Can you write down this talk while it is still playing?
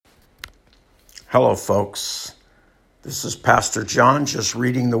Hello, folks. This is Pastor John just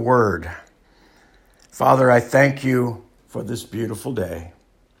reading the Word. Father, I thank you for this beautiful day.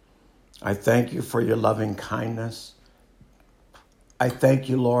 I thank you for your loving kindness. I thank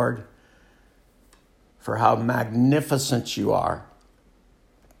you, Lord, for how magnificent you are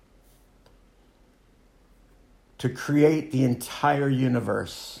to create the entire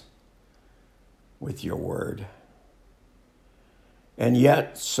universe with your Word, and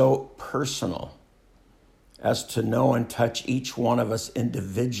yet so personal as to know and touch each one of us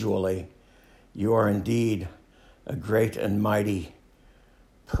individually. You are indeed a great and mighty,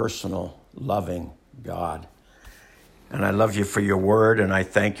 personal, loving God. And I love you for your word, and I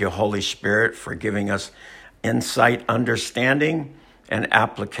thank you, Holy Spirit, for giving us insight, understanding, and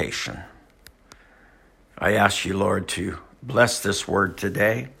application. I ask you, Lord, to bless this word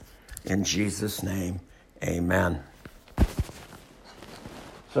today. In Jesus' name, amen.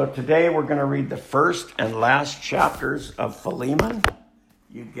 So today we're going to read the first and last chapters of Philemon.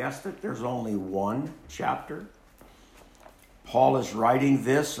 You guessed it, there's only one chapter. Paul is writing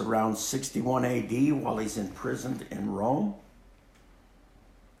this around 61 AD while he's imprisoned in Rome.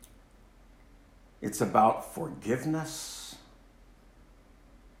 It's about forgiveness.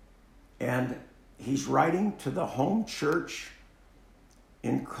 And he's writing to the home church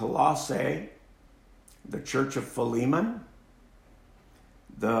in Colossae, the church of Philemon.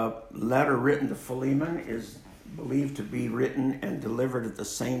 The letter written to Philemon is believed to be written and delivered at the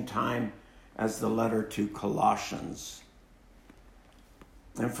same time as the letter to Colossians.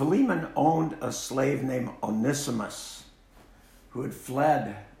 And Philemon owned a slave named Onesimus who had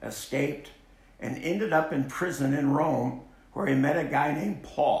fled, escaped, and ended up in prison in Rome where he met a guy named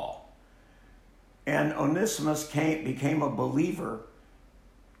Paul. And Onesimus became a believer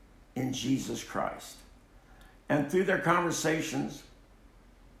in Jesus Christ. And through their conversations,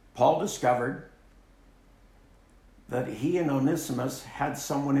 Paul discovered that he and Onesimus had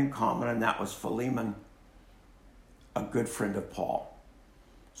someone in common, and that was Philemon, a good friend of Paul.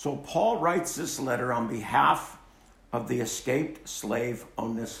 So Paul writes this letter on behalf of the escaped slave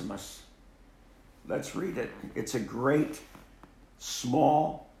Onesimus. Let's read it. It's a great,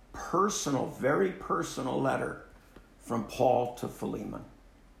 small, personal, very personal letter from Paul to Philemon.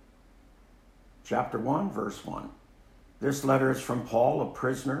 Chapter 1, verse 1. This letter is from Paul, a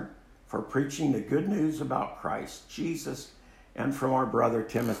prisoner, for preaching the good news about Christ Jesus, and from our brother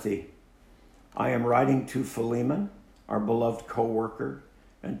Timothy. I am writing to Philemon, our beloved co-worker,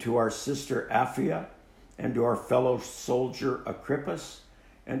 and to our sister Apphia, and to our fellow soldier Agrippus,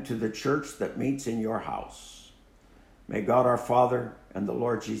 and to the church that meets in your house. May God our Father and the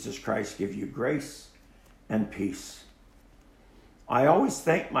Lord Jesus Christ give you grace and peace. I always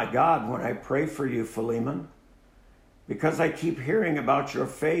thank my God when I pray for you, Philemon, because I keep hearing about your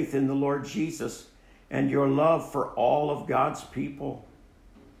faith in the Lord Jesus and your love for all of God's people.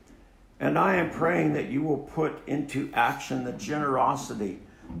 And I am praying that you will put into action the generosity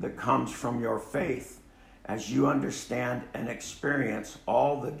that comes from your faith as you understand and experience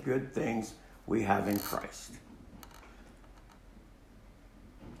all the good things we have in Christ.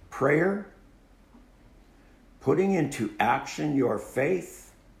 Prayer, putting into action your faith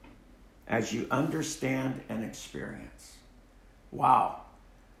as you understand and experience. Wow.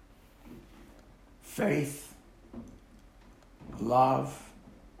 Faith, love,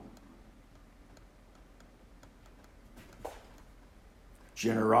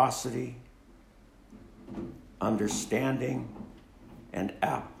 generosity, understanding, and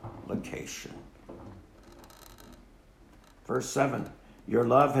application. Verse 7, your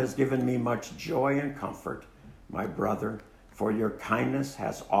love has given me much joy and comfort, my brother, for your kindness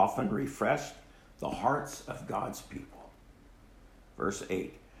has often refreshed the hearts of God's people. Verse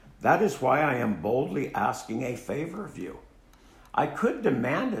 8, that is why I am boldly asking a favor of you. I could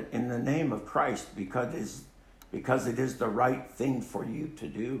demand it in the name of Christ because it is the right thing for you to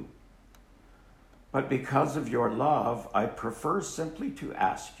do. But because of your love, I prefer simply to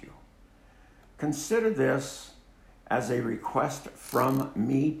ask you. Consider this as a request from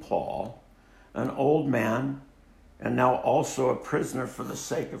me, Paul, an old man, and now also a prisoner for the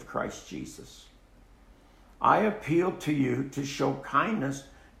sake of Christ Jesus. I appeal to you to show kindness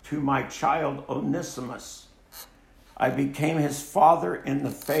to my child Onesimus. I became his father in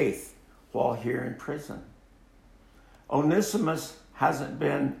the faith while here in prison. Onesimus hasn't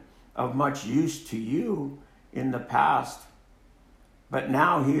been of much use to you in the past, but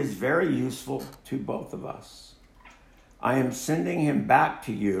now he is very useful to both of us. I am sending him back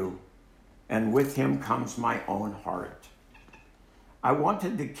to you, and with him comes my own heart. I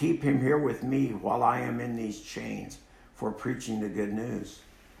wanted to keep him here with me while I am in these chains for preaching the good news.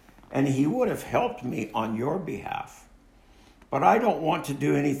 and he would have helped me on your behalf. But I don't want to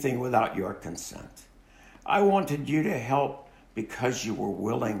do anything without your consent. I wanted you to help because you were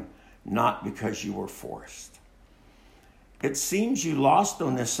willing, not because you were forced. It seems you lost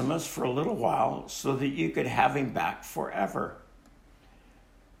Onesimus for a little while so that you could have him back forever.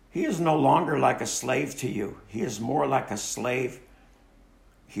 He is no longer like a slave to you. He is more like a slave.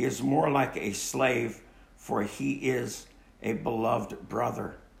 He is more like a slave, for he is a beloved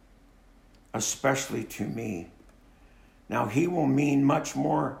brother, especially to me. Now he will mean much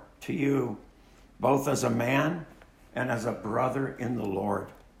more to you, both as a man and as a brother in the Lord.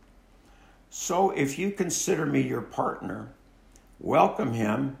 So if you consider me your partner, welcome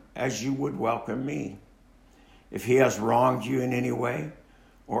him as you would welcome me. If he has wronged you in any way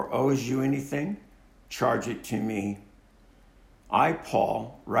or owes you anything, charge it to me. I,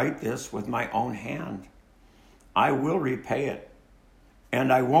 Paul, write this with my own hand. I will repay it,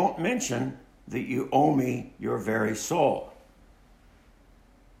 and I won't mention that you owe me your very soul.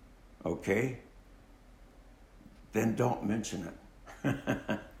 Okay? Then don't mention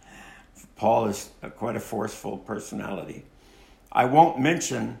it. Paul is quite a forceful personality. I won't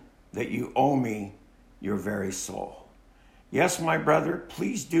mention that you owe me your very soul. Yes, my brother,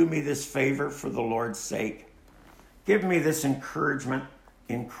 please do me this favor for the Lord's sake. Give me this encouragement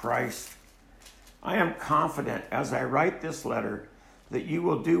in Christ. I am confident as I write this letter that you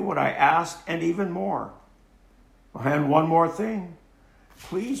will do what I ask and even more. And one more thing,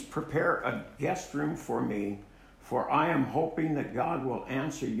 please prepare a guest room for me, for I am hoping that God will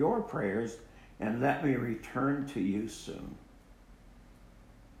answer your prayers and let me return to you soon.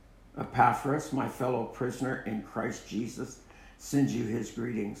 Epaphras, my fellow prisoner in Christ Jesus, sends you his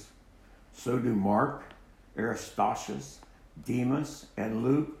greetings. So do Mark, Aristarchus, Demas, and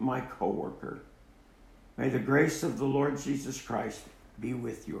Luke, my co-worker. May the grace of the Lord Jesus Christ be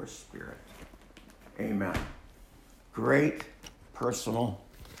with your spirit. Amen. Great personal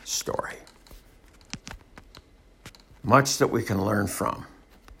story. Much that we can learn from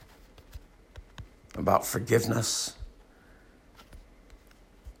about forgiveness,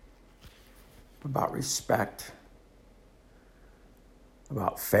 about respect,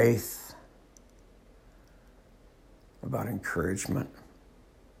 about faith, about encouragement.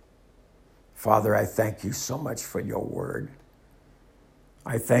 Father, I thank you so much for your word.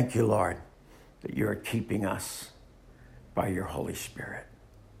 I thank you, Lord, that you are keeping us by your Holy Spirit.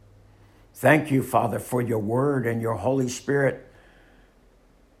 Thank you, Father, for your word and your Holy Spirit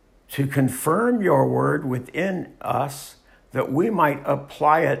to confirm your word within us that we might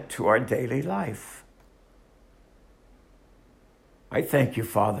apply it to our daily life. I thank you,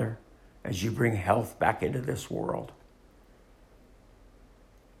 Father, as you bring health back into this world,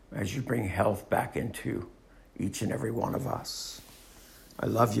 as you bring health back into each and every one of us. I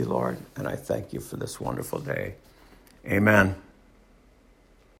love you, Lord, and I thank you for this wonderful day. Amen.